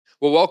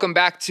Well, welcome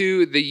back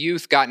to the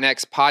Youth Got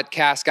Next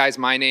podcast, guys.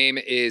 My name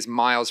is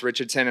Miles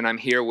Richardson, and I'm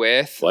here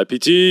with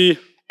YPT.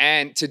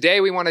 And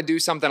today we want to do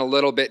something a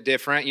little bit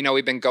different. You know,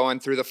 we've been going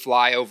through the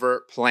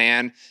flyover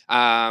plan,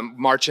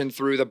 marching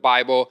through the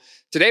Bible.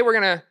 Today we're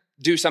going to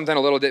do something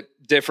a little bit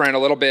different, a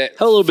little bit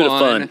of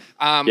fun.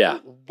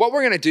 What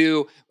we're going to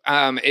do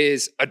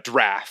is a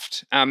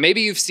draft.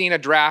 Maybe you've seen a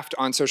draft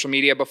on social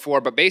media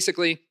before, but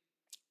basically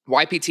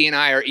YPT and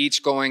I are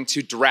each going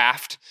to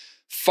draft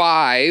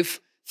 5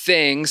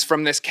 things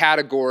from this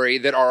category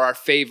that are our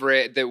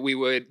favorite, that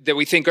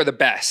we think are the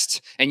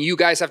best. And you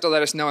guys have to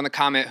let us know in the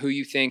comment who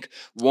you think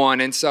won.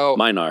 And so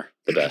mine are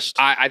the best.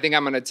 I think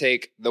I'm going to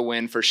take the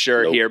win for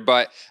sure here.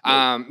 But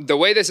the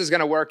way this is going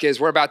to work is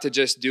we're about to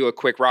just do a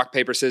quick rock,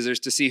 paper, scissors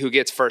to see who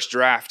gets first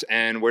draft.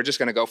 And we're just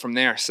going to go from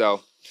there.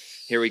 So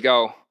here we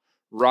go.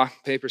 Rock,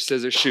 paper,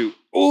 scissors, shoot.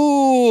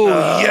 Ooh,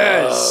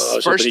 yes.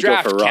 First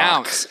draft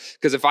counts.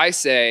 Because if I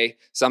say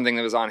something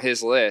that was on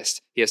his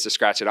list, he has to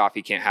scratch it off.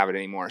 He can't have it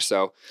anymore.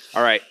 So,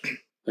 all right.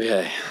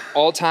 Okay.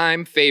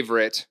 All-time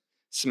favorite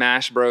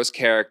Smash Bros.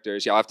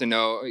 Characters. Y'all have to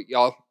know.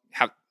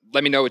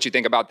 Let me know what you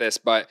think about this.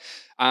 But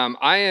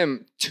I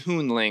am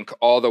Toon Link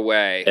all the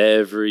way.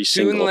 Every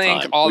single Toon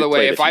Link time. all the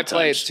way. If I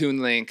play as Toon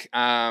Link,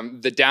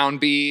 the down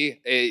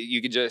B,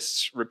 you could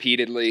just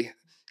repeatedly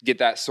get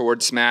that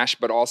sword smash,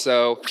 but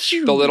also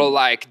the little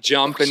like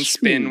jump and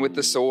spin with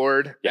the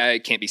sword.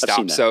 It can't be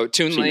stopped. So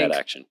Toon Link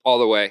all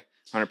the way,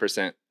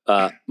 100%.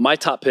 My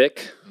top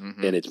pick,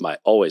 and it's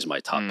always my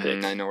top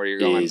pick. I know where you're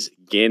going. Is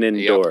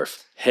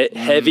Ganondorf. Yep.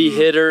 Heavy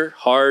hitter,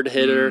 hard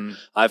hitter.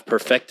 I've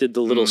perfected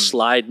the little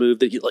slide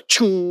move that you like.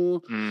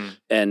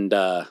 And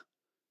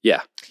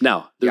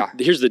Now,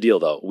 here's the deal,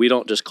 though. We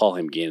don't just call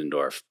him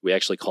Ganondorf. We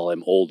actually call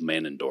him Old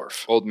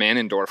Manendorf. Old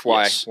Manendorf.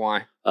 Why? Yes.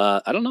 Why?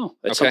 I don't know.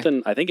 It's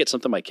something. I think it's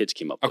something my kids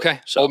came up with. Okay.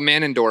 So, Old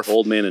Manendorf.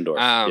 Old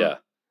Manendorf. Yeah.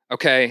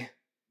 Okay.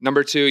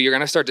 Number 2, you're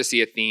going to start to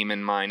see a theme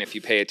in mine if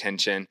you pay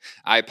attention.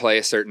 I play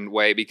a certain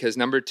way because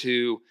number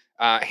 2,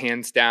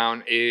 hands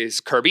down, is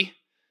Kirby.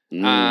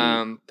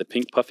 The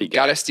pink puffy guy.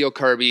 Got to steal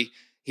Kirby.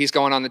 He's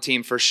going on the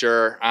team for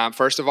sure.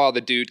 First of all,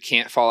 the dude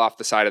can't fall off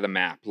the side of the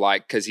map,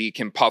 because he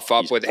can puff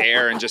up with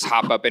air and just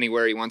hop up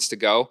anywhere he wants to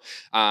go.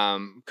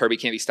 Kirby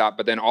can't be stopped.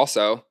 But then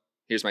also,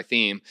 here's my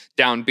theme: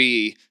 down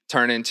B,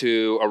 turn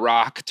into a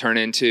rock, turn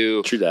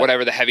into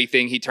whatever the heavy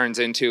thing he turns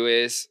into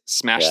is,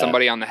 smash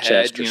somebody on the head,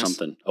 chest or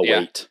something. A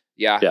weight.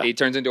 Yeah, he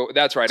turns into.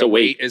 That's right. A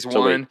weight is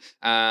one.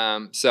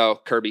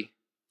 So Kirby.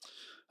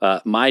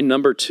 My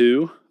number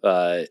 2.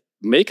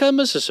 May come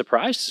as a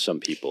surprise to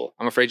some people.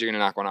 I'm afraid you're going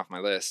to knock one off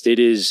my list. It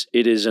is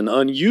an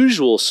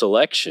unusual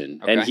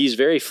selection, and he's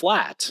very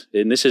flat.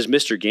 And this is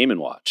Mr. Game &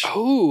 Watch.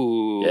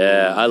 Oh,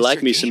 yeah, I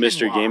like me some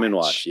Mr. Game &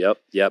 Watch.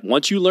 Yep.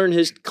 Once you learn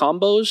his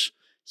combos,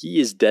 he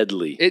is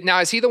deadly.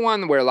 Now, is he the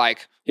one where when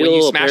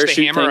you smash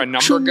the hammer, a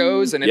number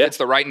goes, and if it's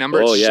the right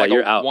number, it's just like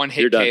a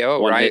one-hit KO, right?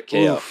 One-hit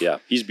KO. Yeah,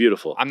 he's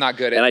beautiful. I'm not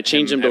good at it. And I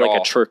changed him to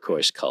like a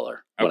turquoise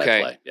color when I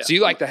play. Yeah. So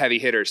you like the heavy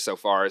hitters so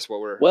far is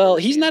what we're... Well,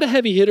 he's not a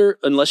heavy hitter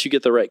unless you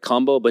get the right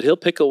combo, but he'll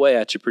pick away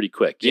at you pretty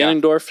quick.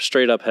 Ganondorf,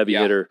 straight up heavy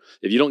hitter.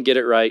 If you don't get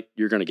it right,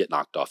 you're going to get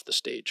knocked off the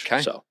stage.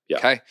 Okay. So, yeah.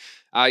 Okay.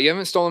 You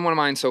haven't stolen one of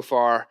mine so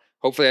far.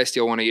 Hopefully I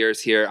steal one of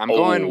yours here. I'm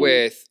going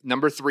with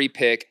number 3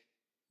 pick,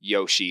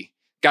 Yoshi.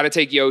 Got to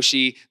take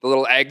Yoshi. The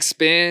little egg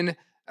spin.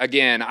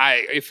 Again,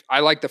 I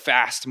like the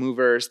fast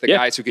movers, the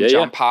guys who can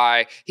jump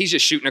high. He's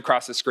just shooting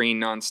across the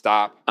screen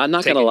nonstop. I'm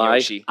not going to lie.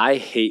 Yoshi. I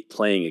hate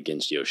playing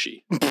against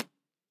Yoshi.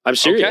 I'm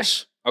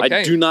serious. Okay.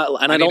 I do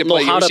not, and I don't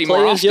know how to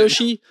play as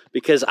Yoshi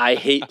because I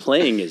hate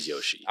playing as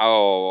Yoshi.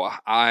 Oh,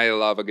 I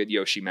love a good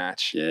Yoshi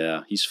match.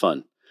 Yeah, he's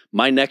fun.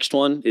 My next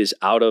one is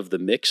out of the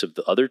mix of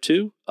the other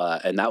 2,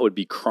 and that would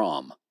be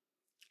Chrom.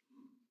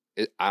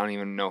 I don't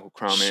even know who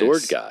Chrom is.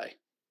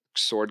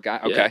 Sword guy.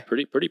 Okay. Yeah,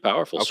 pretty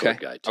powerful sword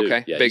guy too.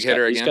 Okay. Yeah, big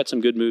hitter again. He's got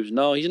some good moves.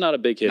 No, he's not a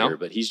big hitter,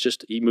 but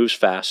he moves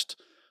fast.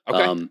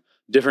 Okay.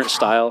 Different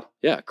style.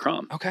 Yeah,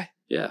 Chrom. Okay.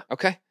 Yeah.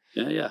 Okay.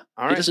 Yeah.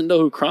 All right. He doesn't know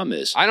who Chrom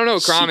is. I don't know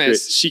who Chrom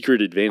is.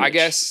 Secret advantage. I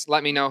guess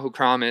let me know who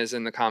Chrom is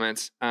in the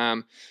comments.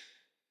 My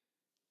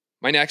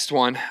next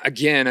one,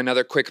 again,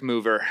 another quick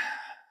mover.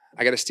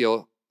 I got to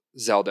steal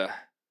Zelda.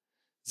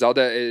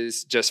 Zelda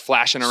is just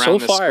flashing around the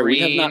screen. So far, we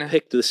have not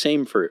picked the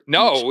same for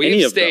No,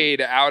 we've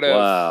stayed out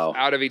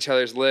of each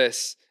other's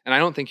lists. And I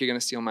don't think you're going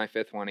to steal my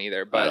 5th one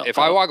either. But if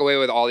I walk away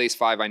with all these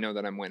 5, I know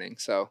that I'm winning.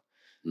 So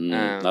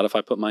not if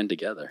I put mine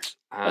together.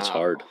 That's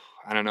hard.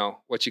 I don't know.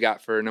 What you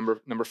got for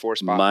number 4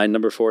 spot? My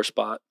number 4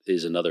 spot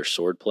is another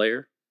sword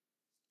player.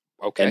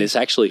 Okay. And it's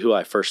actually who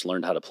I first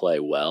learned how to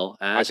play well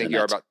as. I think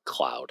you're about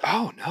Cloud.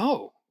 Oh,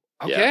 no.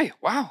 Okay. Yeah.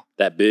 Wow.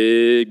 That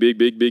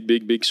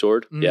big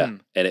sword. Yeah.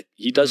 And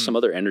he does some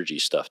other energy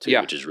stuff too,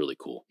 which is really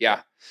cool.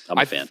 Yeah. I'm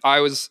a fan.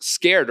 I was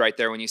scared right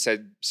there when you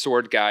said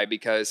sword guy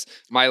because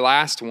my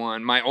last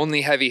one, my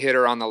only heavy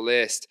hitter on the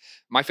list,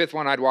 my 5th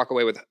one, I'd walk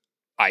away with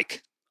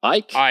Ike.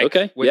 Ike.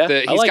 Okay.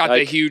 He's got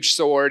the huge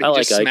sword. He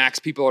just smacks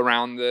people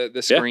around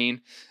the screen.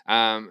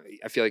 I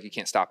feel like you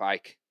can't stop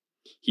Ike.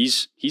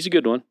 He's a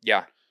good one.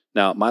 Yeah.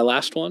 Now, my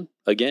last one,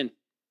 again,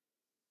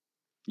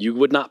 you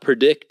would not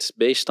predict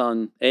based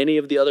on any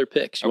of the other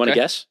picks. You want to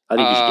guess? I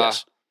think you should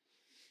guess.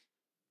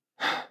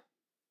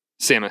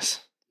 Samus.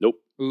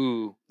 Nope.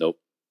 Ooh. Nope.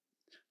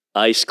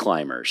 Ice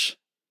Climbers.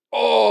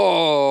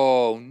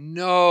 Oh,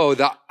 no.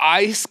 The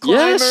Ice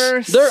Climbers?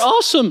 Yes, they're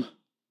awesome.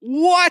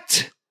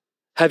 What?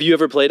 Have you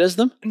ever played as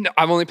them? No,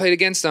 I've only played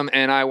against them,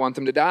 and I want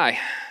them to die.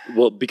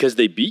 Well, because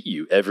they beat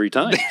you every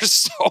time. They're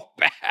so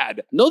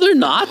bad. No, they're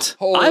not.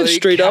 Holy I've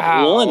straight cow.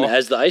 up won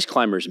as the Ice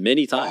Climbers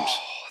many times.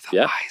 Oh,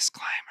 the Ice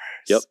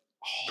Climbers. Yep.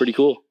 Pretty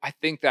cool. I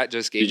think that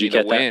just gave Did you me the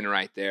get that? win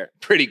right there.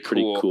 Pretty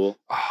cool. Pretty cool.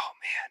 Oh,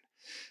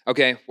 man.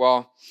 Okay,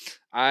 well,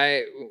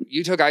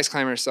 you took Ice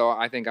Climbers, so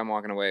I think I'm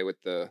walking away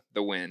with the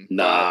win.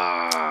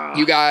 Nah.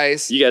 You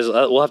guys,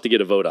 we'll have to get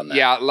a vote on that.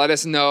 Yeah, let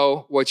us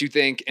know what you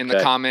think in the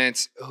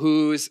comments.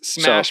 Whose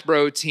Smash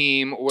Bro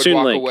team would Toon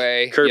walk Link,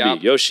 away?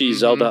 Kirby, Yoshi,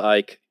 Zelda,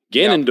 Ike,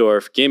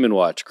 Ganondorf, Game &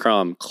 Watch,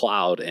 Crumb,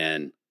 Cloud,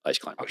 and Ice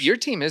Climbers. Oh, your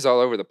team is all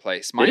over the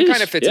place. Mine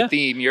kind of fits a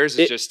theme. Yours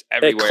is just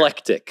everywhere.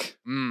 Eclectic.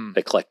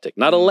 Eclectic.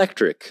 Not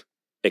electric.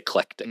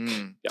 Eclectic.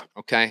 Yeah.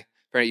 Okay.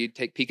 You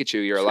take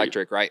Pikachu, you're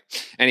electric, right?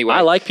 Anyway.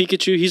 I like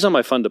Pikachu. He's on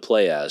my fun to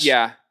play as.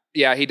 Yeah.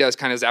 Yeah, he does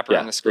kind of zap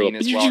around the screen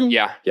as well.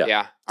 Yeah.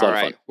 All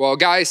right. Well,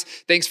 guys,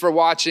 thanks for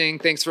watching.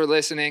 Thanks for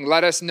listening.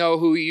 Let us know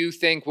who you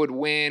think would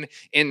win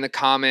in the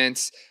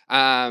comments.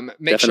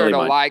 Make sure to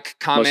like,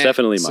 comment,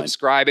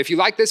 subscribe. If you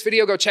like this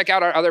video, go check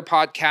out our other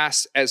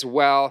podcasts as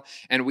well.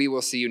 And we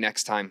will see you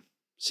next time.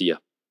 See ya.